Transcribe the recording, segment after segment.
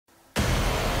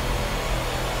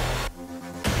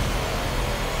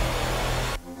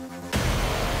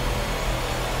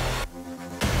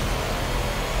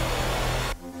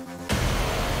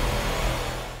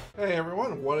Hey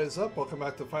everyone, what is up? Welcome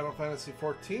back to Final Fantasy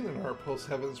XIV in our post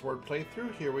Heavensward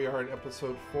playthrough. Here we are in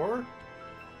episode 4.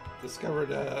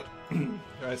 Discovered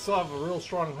I still have a real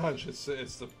strong hunch it's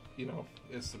the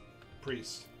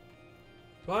priest.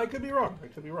 Well, I could be wrong.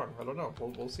 I don't know.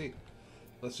 We'll see.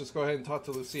 Let's just go ahead and talk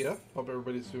to Lucia. Hope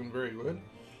everybody's doing very good.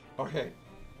 Okay.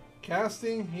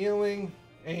 Casting, healing,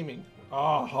 aiming.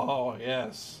 Oh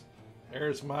yes.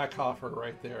 There's my coffer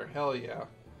right there. Hell yeah.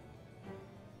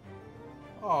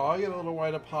 Oh, I get a little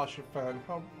white apostrophe.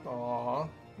 Aw,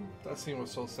 that scene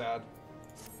was so sad.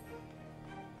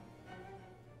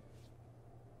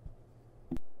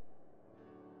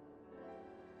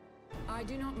 I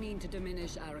do not mean to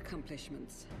diminish our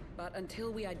accomplishments, but until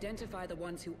we identify the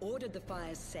ones who ordered the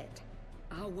fires set,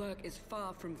 our work is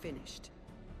far from finished.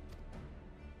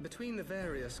 Between the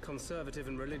various conservative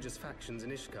and religious factions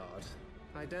in Ishgard,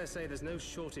 I dare say there's no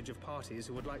shortage of parties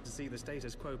who would like to see the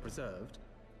status quo preserved.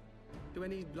 Do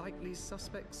any likely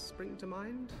suspects spring to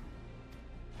mind?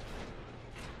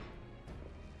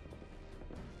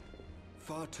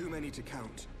 Far too many to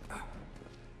count.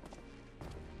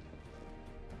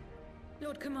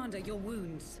 Lord Commander, your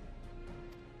wounds.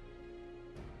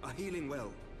 Are healing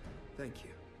well. Thank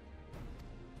you.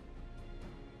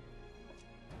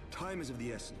 Time is of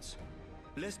the essence.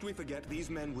 Lest we forget, these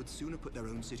men would sooner put their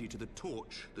own city to the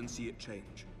torch than see it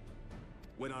change.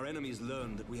 When our enemies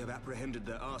learn that we have apprehended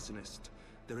their arsonist,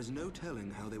 there is no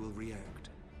telling how they will react.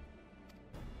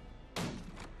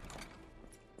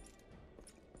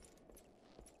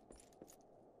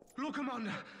 Lord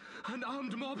Commander, an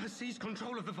armed mob has seized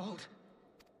control of the vault.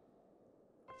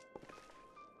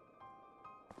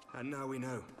 And now we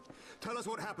know. Tell us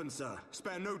what happened, sir.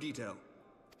 Spare no detail.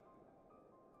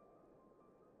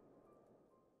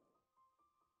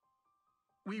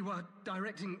 We were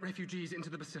directing refugees into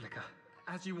the Basilica,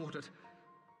 as you ordered,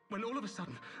 when all of a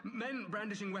sudden, men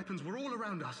brandishing weapons were all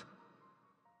around us.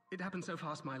 It happened so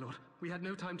fast, my lord. We had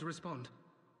no time to respond.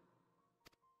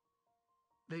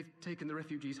 They've taken the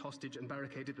refugees hostage and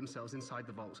barricaded themselves inside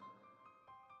the vault.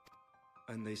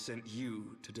 And they sent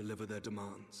you to deliver their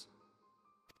demands.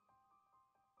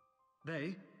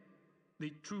 They,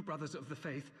 the true brothers of the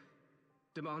faith,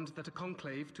 demand that a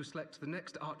conclave to select the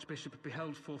next archbishop be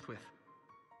held forthwith.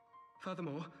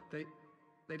 Furthermore, they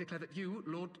declare that you,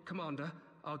 Lord Commander,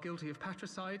 are guilty of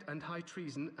patricide and high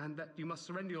treason, and that you must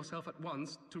surrender yourself at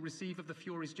once to receive of the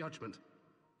Fury's judgment.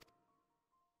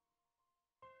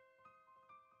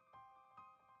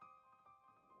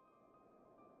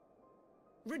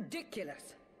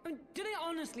 Ridiculous! I mean, do they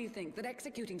honestly think that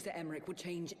executing Sir Emmerich would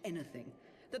change anything?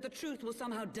 That the truth will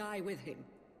somehow die with him?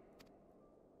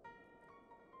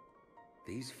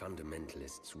 These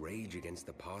fundamentalists rage against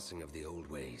the passing of the old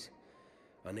ways,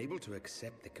 unable to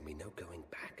accept there can be no going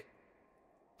back.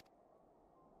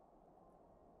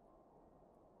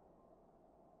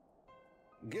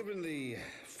 Given the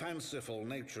fanciful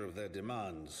nature of their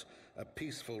demands, a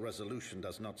peaceful resolution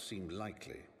does not seem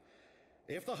likely.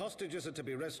 If the hostages are to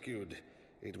be rescued,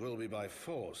 it will be by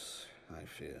force, I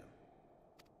fear.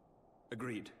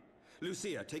 Agreed.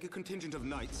 Lucia, take a contingent of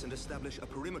knights and establish a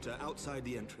perimeter outside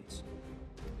the entrance.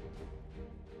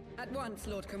 At once,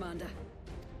 Lord Commander.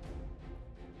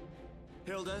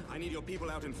 Hilda, I need your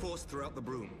people out in force throughout the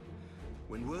Broom.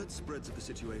 When word spreads of the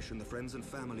situation, the friends and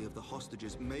family of the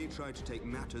hostages may try to take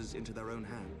matters into their own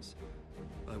hands.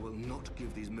 I will not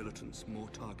give these militants more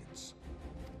targets.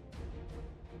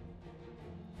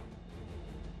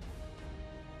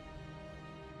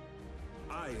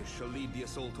 I shall lead the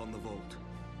assault on the vault.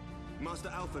 Master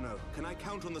Alphino, can I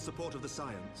count on the support of the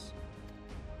Scions?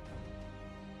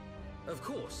 Of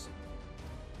course.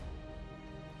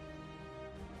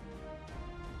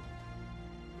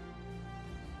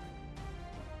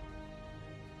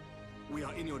 We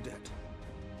are in your debt.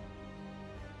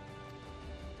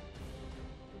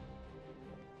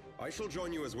 I shall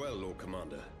join you as well, Lord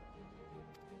Commander.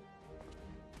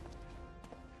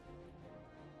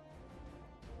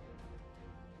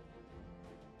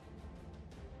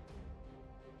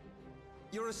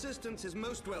 Your assistance is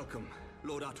most welcome,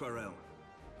 Lord Atwarel.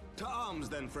 To arms,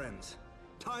 then, friends.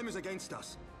 Time is against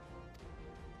us.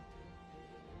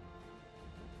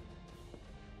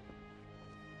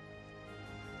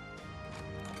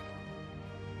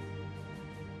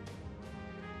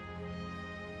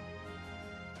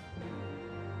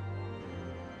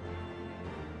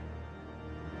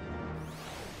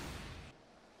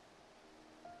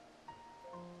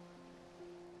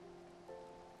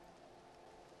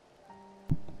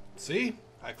 See?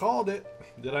 I called it.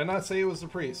 Did I not say it was the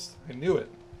priest? I knew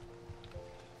it.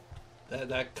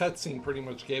 That cutscene pretty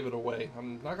much gave it away.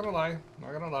 I'm not gonna lie.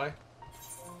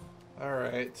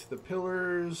 Alright, the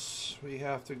pillars. We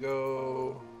have to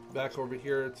go back over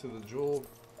here to the jewel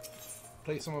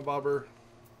place on a bobber.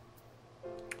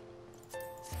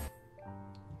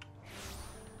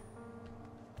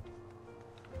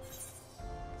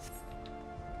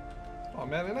 Oh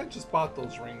man, and I just bought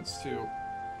those rings too.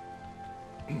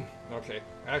 Okay,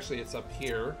 actually it's up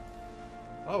here.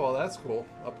 Oh well, that's cool.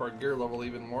 Up our gear level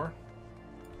even more.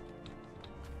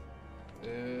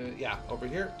 Yeah, over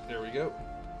here. There we go.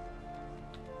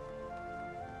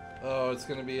 Oh, it's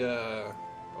gonna be a...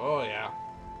 Oh yeah.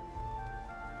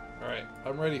 Alright,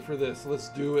 I'm ready for this. Let's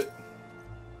do it.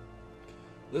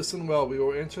 Listen well, we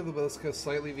will enter the Basilica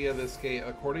slightly via this gate.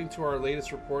 According to our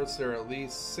latest reports, there are at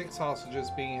least 6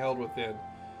 hostages being held within.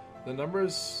 The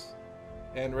numbers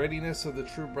and readiness of the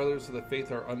true brothers of the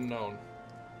faith are unknown.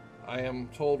 I am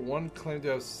told one claimed to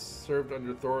have served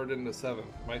under Thoradin VII.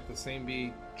 Might the same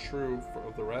be true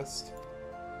of the rest?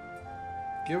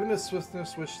 Given the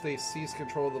swiftness which they seized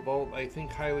control of the vault, I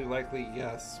think highly likely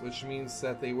yes, which means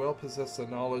that they well possess the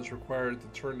knowledge required to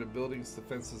turn the building's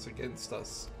defenses against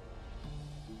us.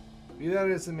 Be that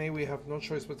as it may, we have no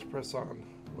choice but to press on.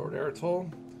 Lord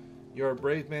Eritol, you are a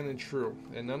brave man and true,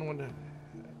 and none would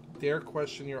dare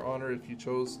question your honor if you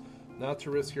chose not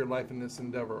to risk your life in this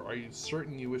endeavor. Are you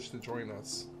certain you wish to join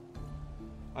us?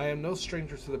 I am no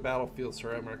stranger to the battlefield,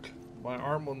 Sir Emmerich. My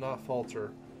arm will not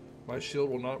falter. My shield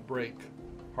will not break.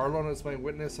 Harlon is my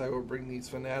witness. I will bring these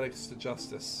fanatics to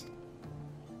justice.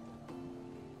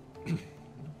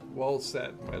 Well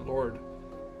said, my lord.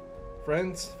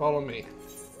 Friends, follow me.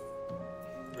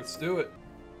 Let's do it.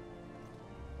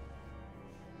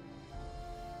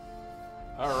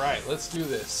 Alright, let's do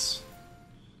this.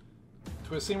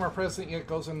 To assume our president yet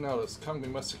goes unnoticed. Come, we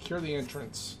must secure the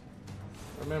entrance.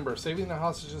 Remember, saving the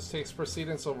hostages takes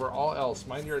precedence over all else.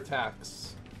 Mind your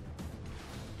attacks.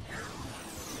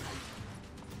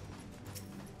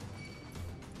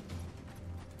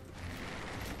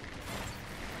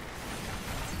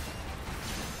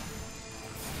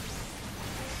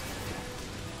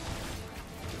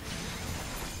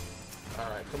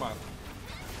 Alright, come on.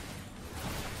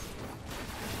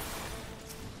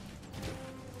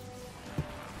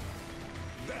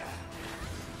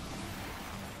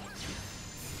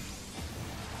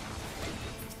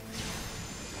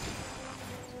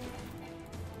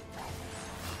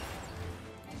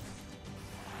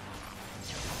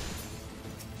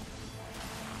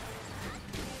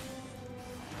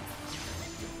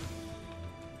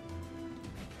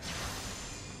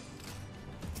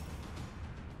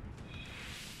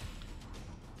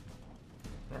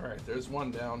 Alright, there's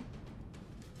one down.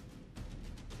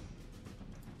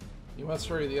 You must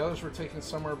hurry. The others were taken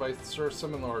somewhere by Sir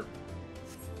Simonard.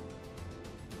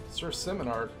 Sir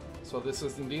Simonard? So this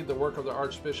is indeed the work of the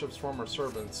Archbishop's former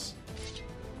servants.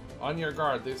 On your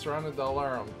guard, they surrounded the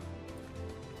alarum.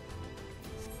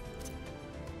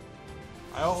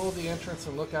 I'll hold the entrance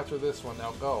and look after this one.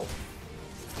 Now go.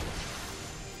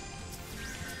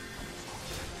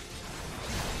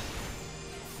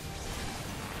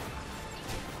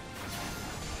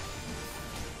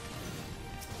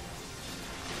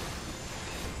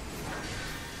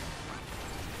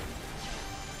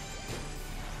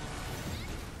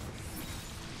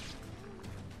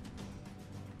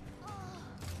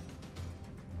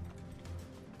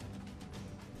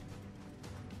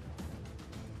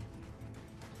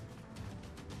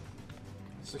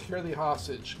 Secure the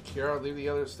hostage. Kiara, leave the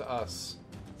others to us.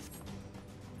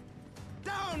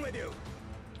 Down with you!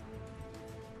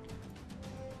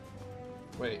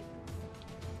 Wait.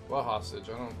 What hostage?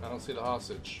 I don't see the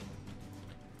hostage.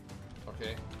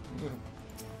 Okay.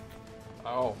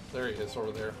 Oh, there he is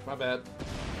over there. My bad.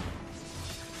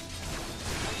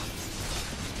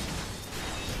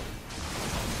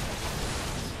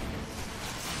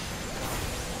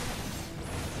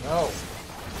 No.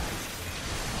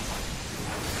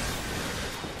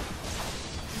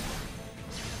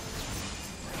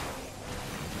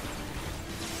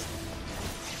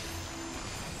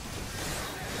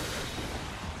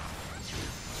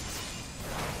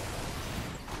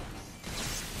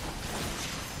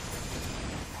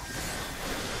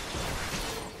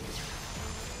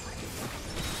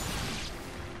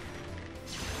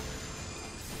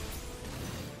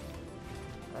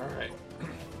 Alright.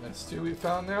 That's 2 we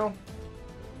found now.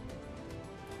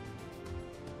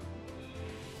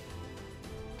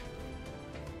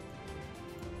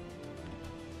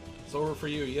 It's over for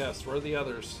you, yes. Where are the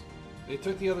others? They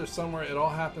took the others somewhere. It all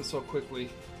happened so quickly.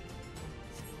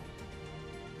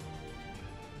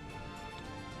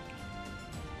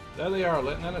 There they are.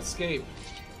 Let none escape.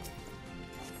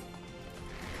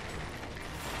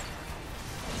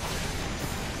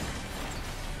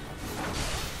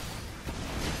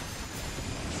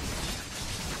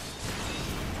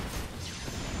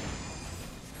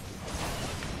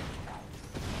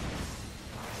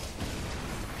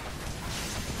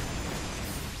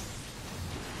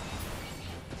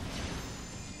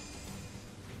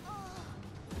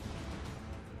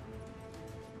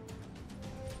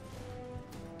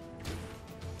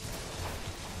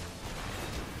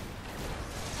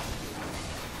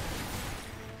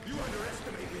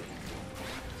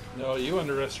 Oh, you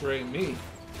underestimate me.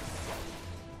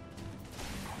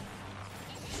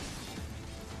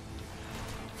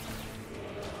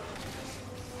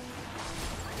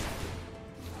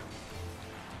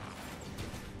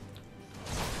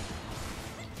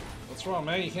 What's wrong,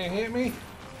 man? You can't hit me?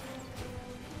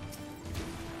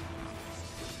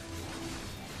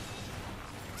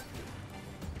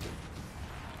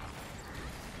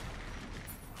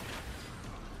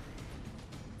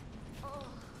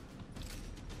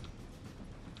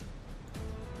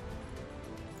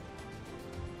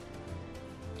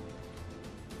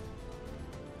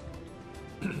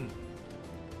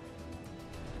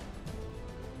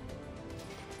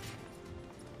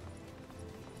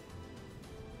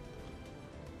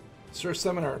 Sir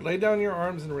Seminar, lay down your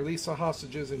arms and release the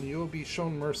hostages, and you will be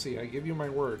shown mercy. I give you my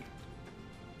word.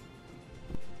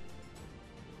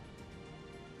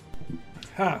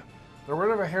 Ha! The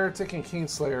word of a heretic and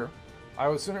kingslayer. I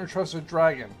would sooner trust a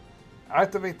dragon.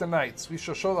 Activate the knights. We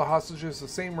shall show the hostages the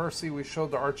same mercy we showed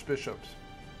the archbishops.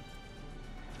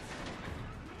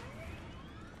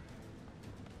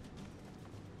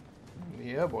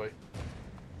 Yeah, boy.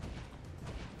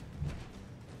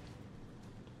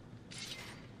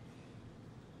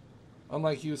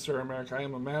 Unlike you, Sir America, I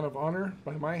am a man of honor.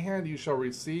 By my hand you shall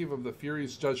receive of the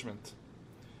Fury's judgment.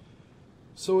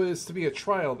 So it is to be a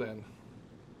trial, then,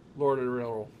 Lord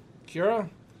Auril. Kira,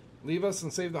 leave us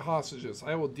and save the hostages.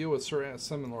 I will deal with Sir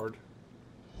Seminlord.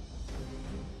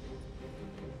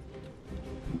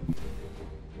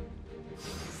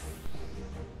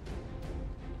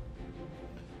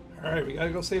 Alright, we gotta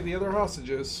go save the other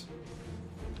hostages.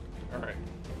 Alright.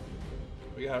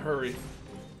 We gotta hurry.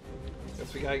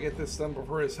 Guess we gotta get this done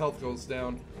before his health goes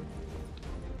down.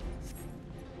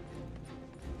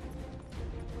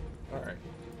 Alright.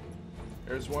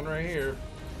 There's one right here.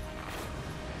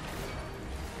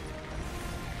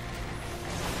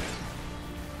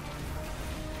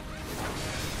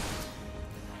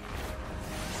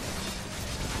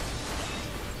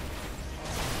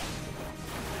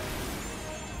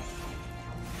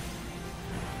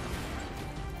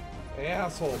 Hey,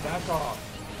 asshole, back off.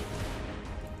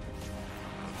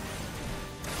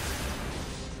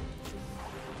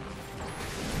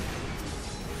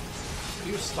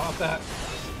 You stop that.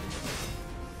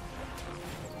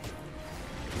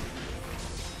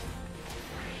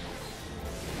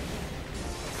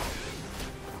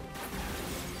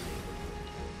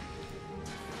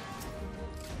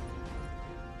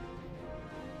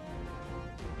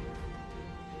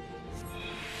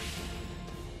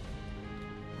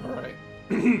 All right.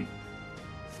 Ooh,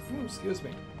 excuse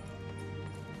me.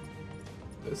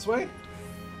 This way?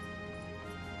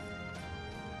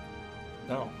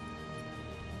 No.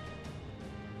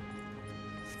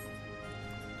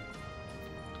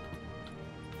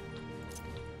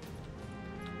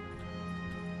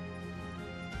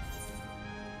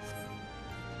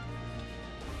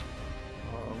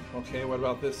 Okay, what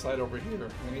about this side over here?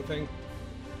 Anything?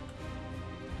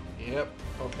 Yep,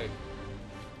 okay.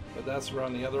 But that's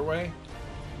around the other way.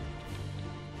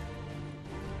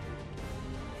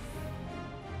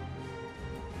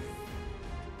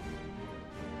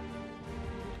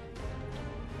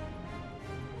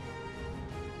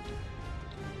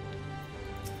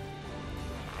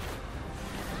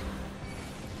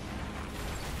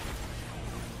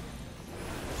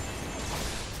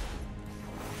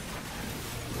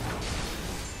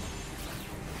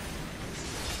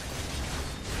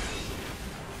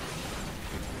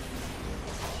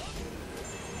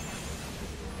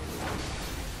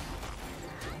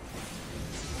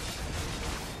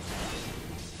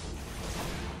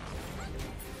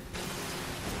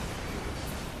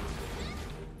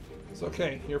 It's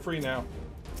okay. You're free now.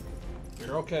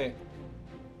 You're okay.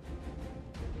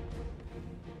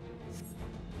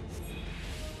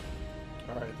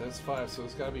 Alright, that's 5, so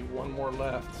there's got to be one more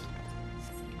left.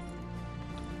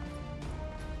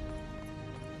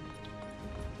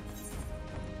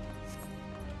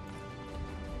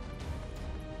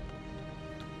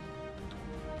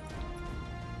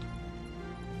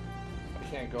 I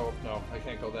can't go. No, I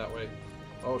can't go that way.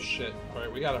 Oh shit.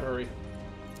 Alright, we gotta hurry.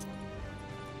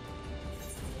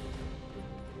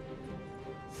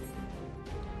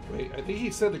 Wait, I think he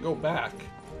said to go back.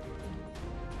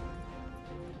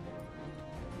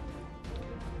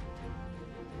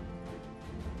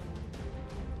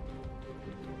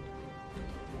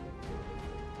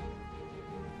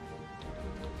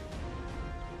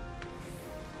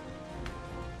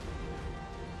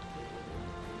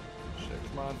 Shit,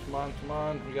 come on, come on, come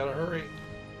on. We gotta hurry.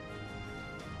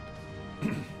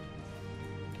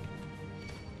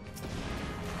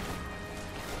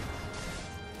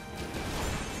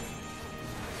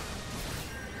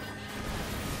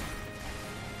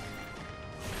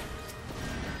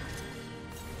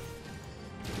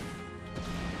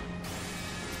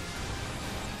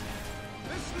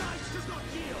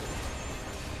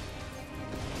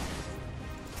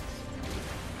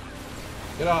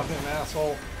 Get off him,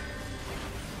 asshole.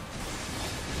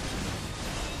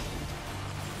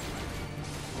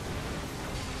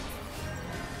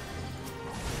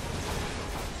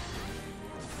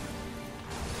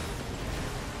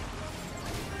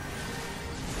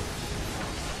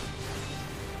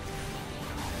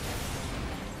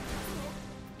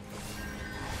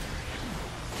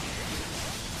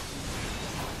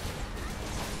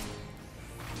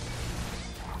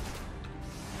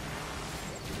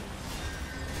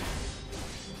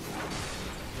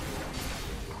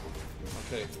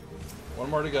 Okay, one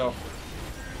more to go.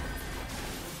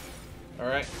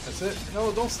 Alright, that's it. No,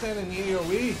 don't stand in the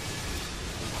AoE.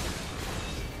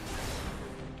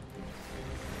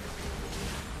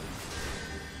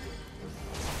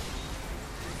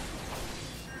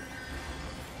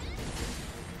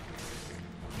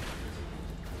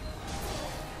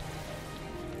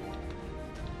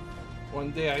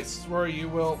 One day I swear you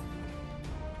will.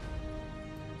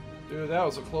 Dude, that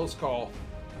was a close call.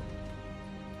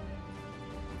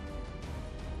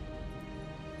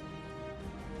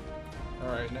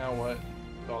 Alright, now what?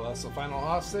 Oh, that's the final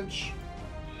hostage?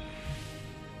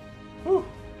 Whew!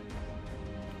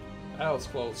 That was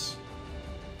close.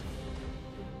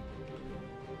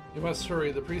 You must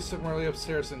hurry. The priest took Marley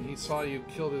upstairs and he saw you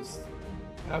killed his...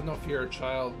 Have no fear,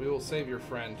 child. We will save your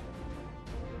friend.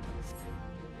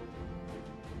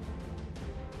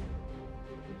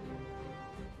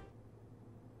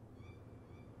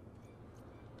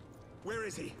 Where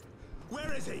is he?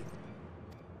 Where is he?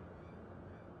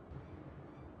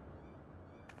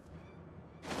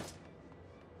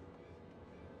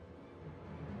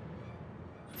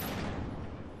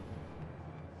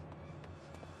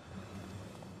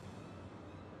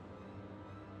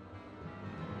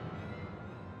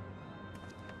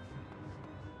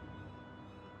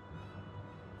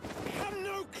 Come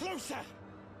no closer!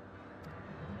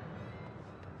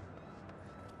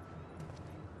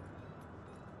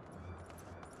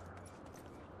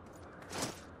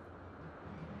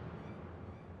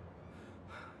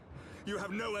 You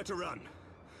have nowhere to run.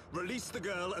 Release the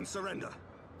girl and surrender.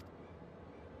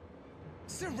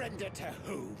 Surrender to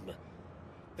whom?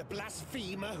 The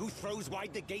blasphemer who throws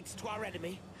wide the gates to our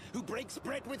enemy? Who breaks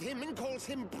bread with him and calls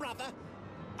him brother?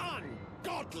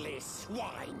 Ungodly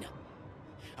swine!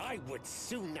 I would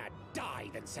sooner die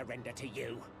than surrender to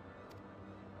you.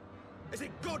 Is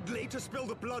it godly to spill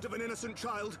the blood of an innocent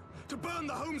child? To burn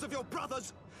the homes of your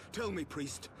brothers? Tell me,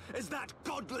 priest, is that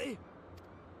godly?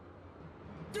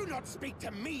 Do not speak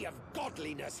to me of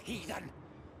godliness, heathen!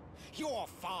 Your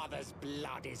father's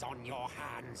blood is on your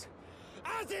hands,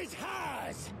 as is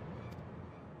hers!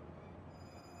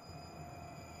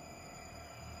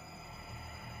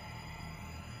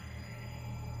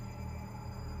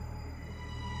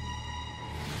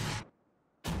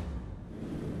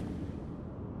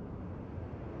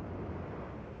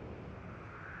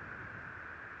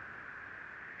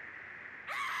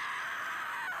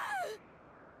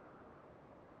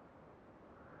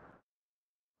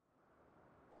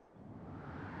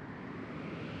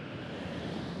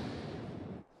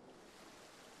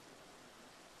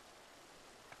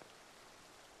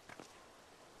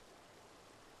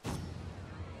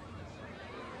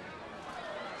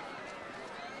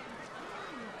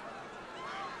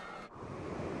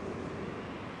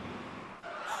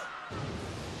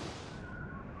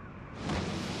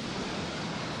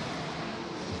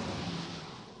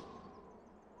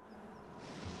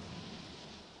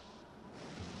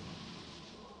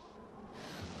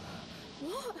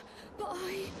 What? But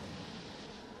I...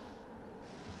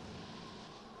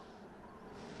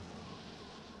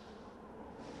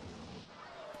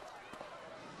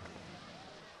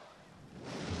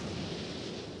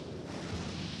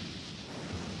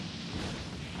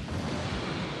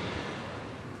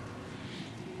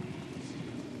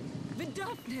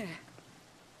 Vidofne!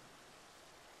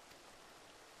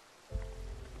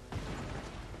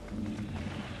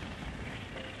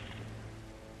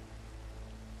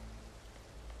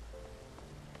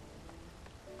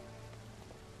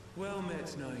 Well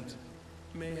met, knight.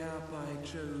 Mayhap I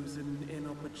chose an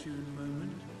inopportune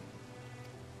moment?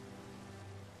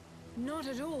 Not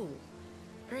at all.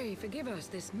 Pray forgive us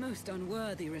this most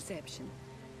unworthy reception.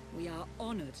 We are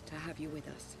honored to have you with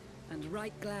us, and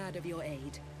right glad of your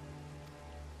aid.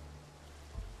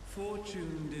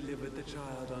 Fortune delivered the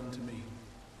child unto me.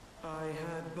 I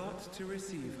had but to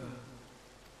receive her.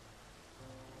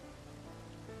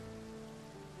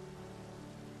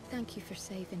 Thank you for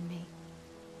saving me.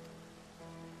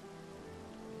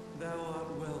 Thou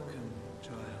art welcome,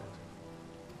 child.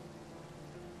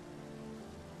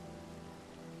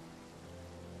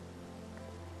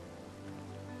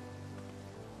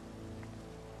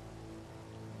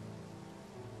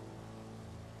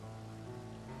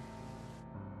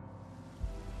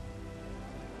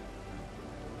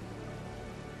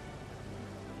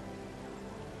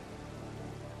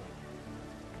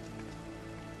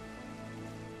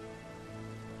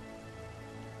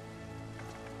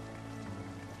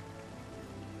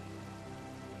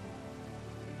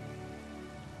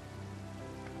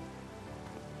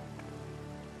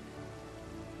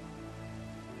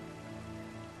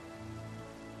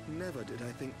 Never did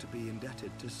I think to be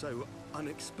indebted to so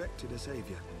unexpected a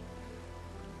savior.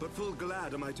 But full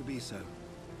glad am I to be so.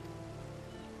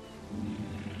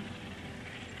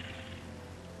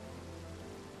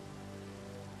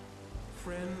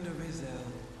 Friend of Izel,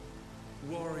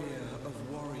 warrior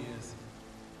of warriors,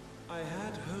 I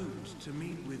had hoped to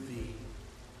meet with thee.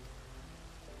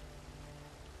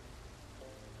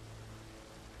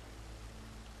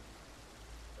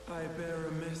 I bear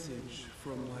a message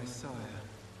from my sire.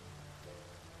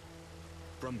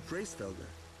 From Gracefelder?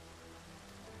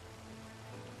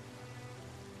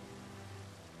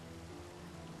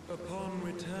 Upon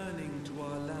returning to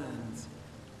our lands,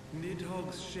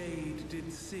 Nidhogg's shade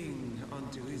did sing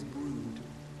unto his brood,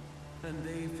 and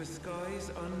they for skies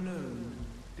unknown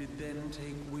did then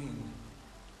take wing.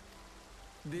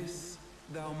 This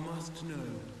thou must know,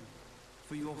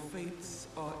 for your fates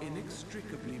are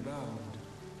inextricably bound.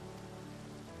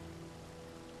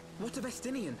 What of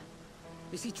Estinian?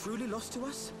 Is he truly lost to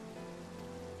us?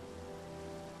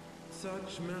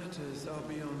 Such matters are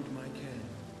beyond my ken.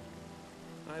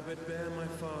 I but bear my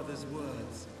father's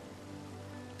words.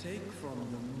 Take from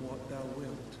them what thou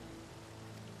wilt.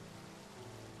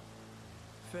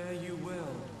 Fare you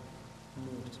well,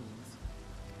 mortals.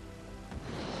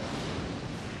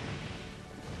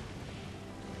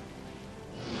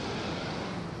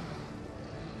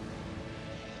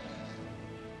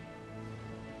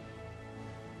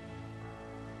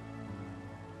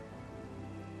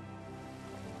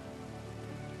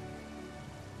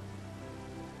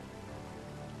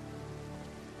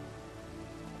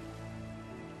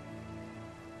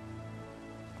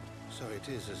 So it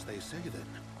is as they say then.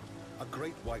 A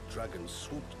great white dragon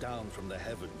swooped down from the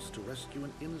heavens to rescue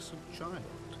an innocent child.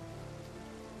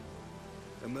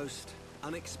 A most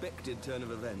unexpected turn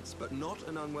of events, but not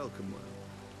an unwelcome one.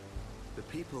 The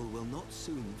people will not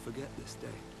soon forget this day.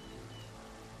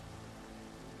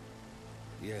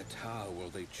 Yet how will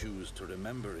they choose to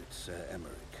remember it, Sir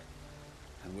Emmerich?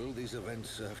 And will these events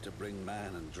serve to bring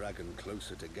man and dragon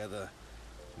closer together,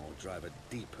 or drive a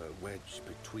deeper wedge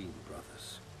between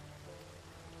brothers?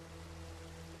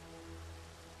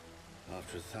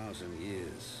 After 1,000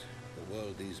 years, the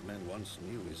world these men once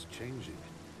knew is changing,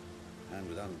 and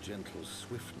with ungentle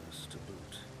swiftness to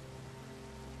boot.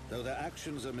 Though their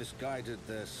actions are misguided,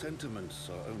 their sentiments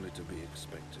are only to be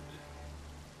expected.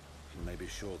 You may be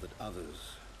sure that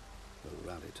others will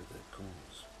rally to their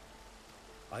cause.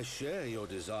 I share your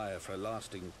desire for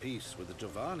lasting peace with the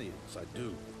Dravanians, I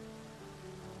do.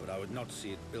 But I would not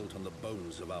see it built on the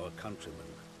bones of our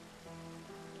countrymen,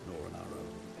 nor on our own.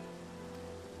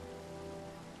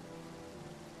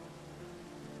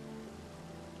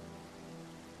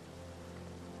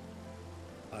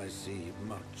 I see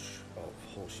much of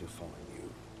Horsefall in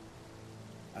you,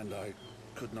 and I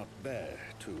could not bear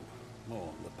to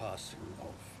mourn the passing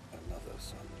of another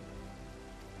son.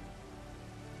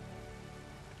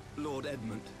 Lord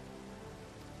Edmund.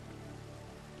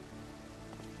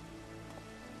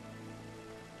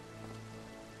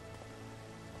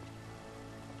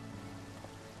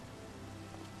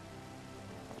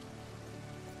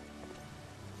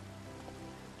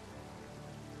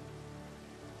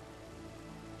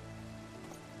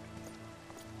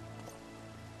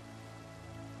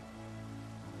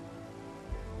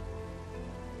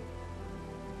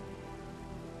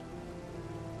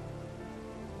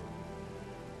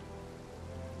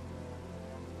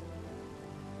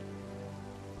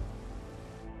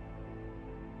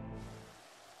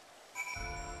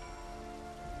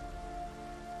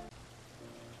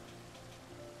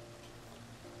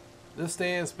 This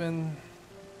day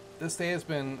has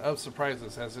been of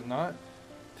surprises, has it not?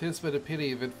 'Tis but a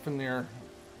pity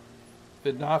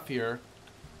Vidnafir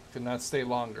could not stay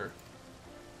longer.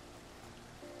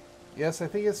 Yes, I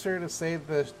think it's fair to say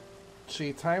that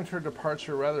she timed her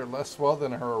departure rather less well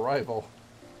than her arrival.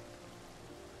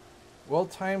 Well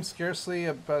timed scarcely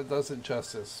about does it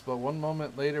justice, but one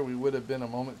moment later we would have been a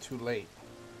moment too late.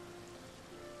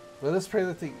 Let us pray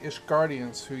that the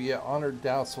Ishgardians who yet honored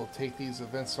doubts will take these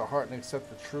events to heart and accept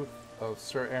the truth of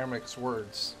Sir Ermic's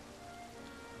words.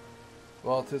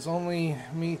 Well, 'tis only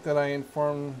meet that I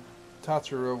inform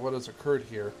Tataru of what has occurred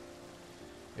here.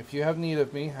 If you have need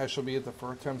of me, I shall be at the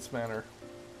Fortemps Manor.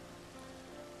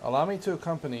 Allow me to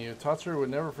accompany you. Tataru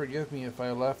would never forgive me if I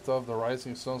left of the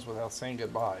Rising Stones without saying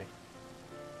goodbye.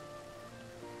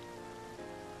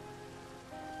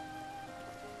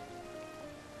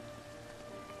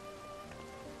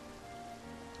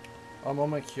 A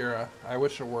moment, Kira. I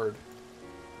wish a word.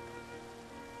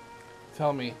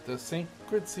 Tell me, does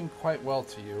Sacred seem quite well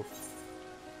to you?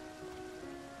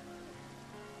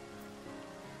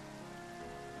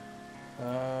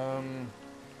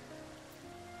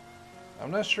 I'm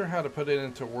not sure how to put it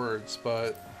into words,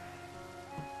 but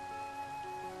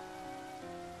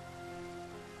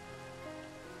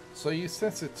so you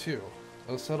sense it too,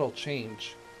 a subtle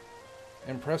change,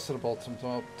 imperceptible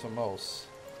to most.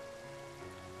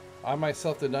 I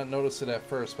myself did not notice it at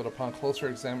first, but upon closer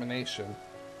examination,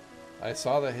 I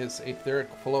saw that his etheric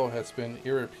flow has been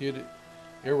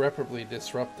irreparably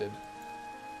disrupted.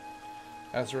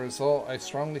 As a result, I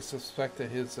strongly suspect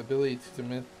that his ability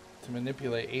to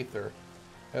manipulate aether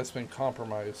has been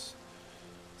compromised.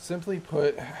 Simply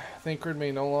put, Thinkard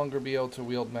may no longer be able to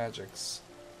wield magics.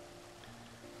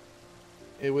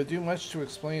 It would do much to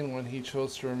explain when he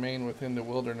chose to remain within the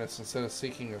wilderness instead of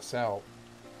seeking us out.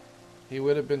 He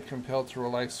would have been compelled to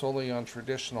rely solely on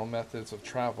traditional methods of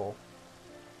travel,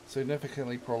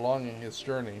 significantly prolonging his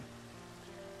journey.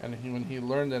 And when he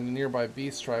learned that a nearby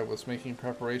beast tribe was making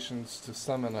preparations to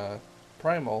summon a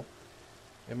primal,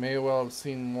 it may well have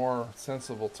seemed more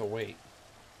sensible to wait.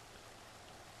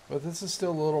 But this is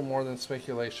still a little more than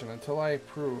speculation. Until I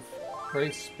prove,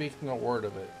 pray speak no word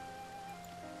of it.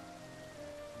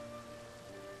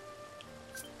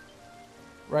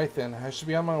 Right then, I should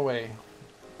be on my way.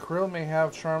 Krill may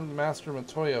have charmed Master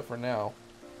Matoya for now,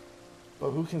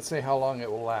 but who can say how long it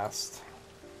will last?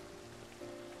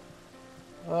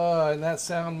 And that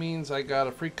sound means I got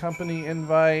a free company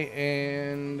invite,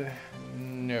 and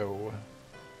no.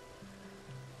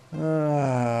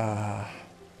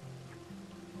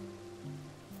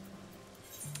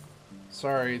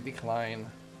 Sorry, decline.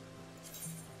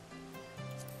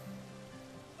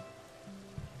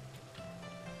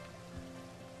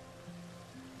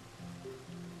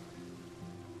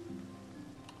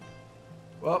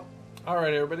 Well,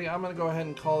 alright everybody, I'm going to go ahead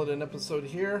and call it an episode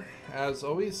here. As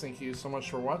always, thank you so much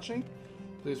for watching.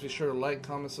 Please be sure to like,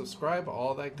 comment, subscribe,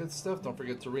 all that good stuff. Don't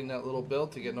forget to ring that little bell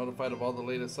to get notified of all the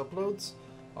latest uploads.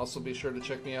 Also be sure to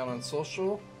check me out on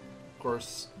social. Of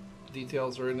course,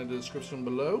 details are in the description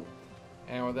below.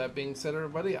 And with that being said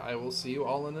everybody, I will see you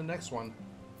all in the next one.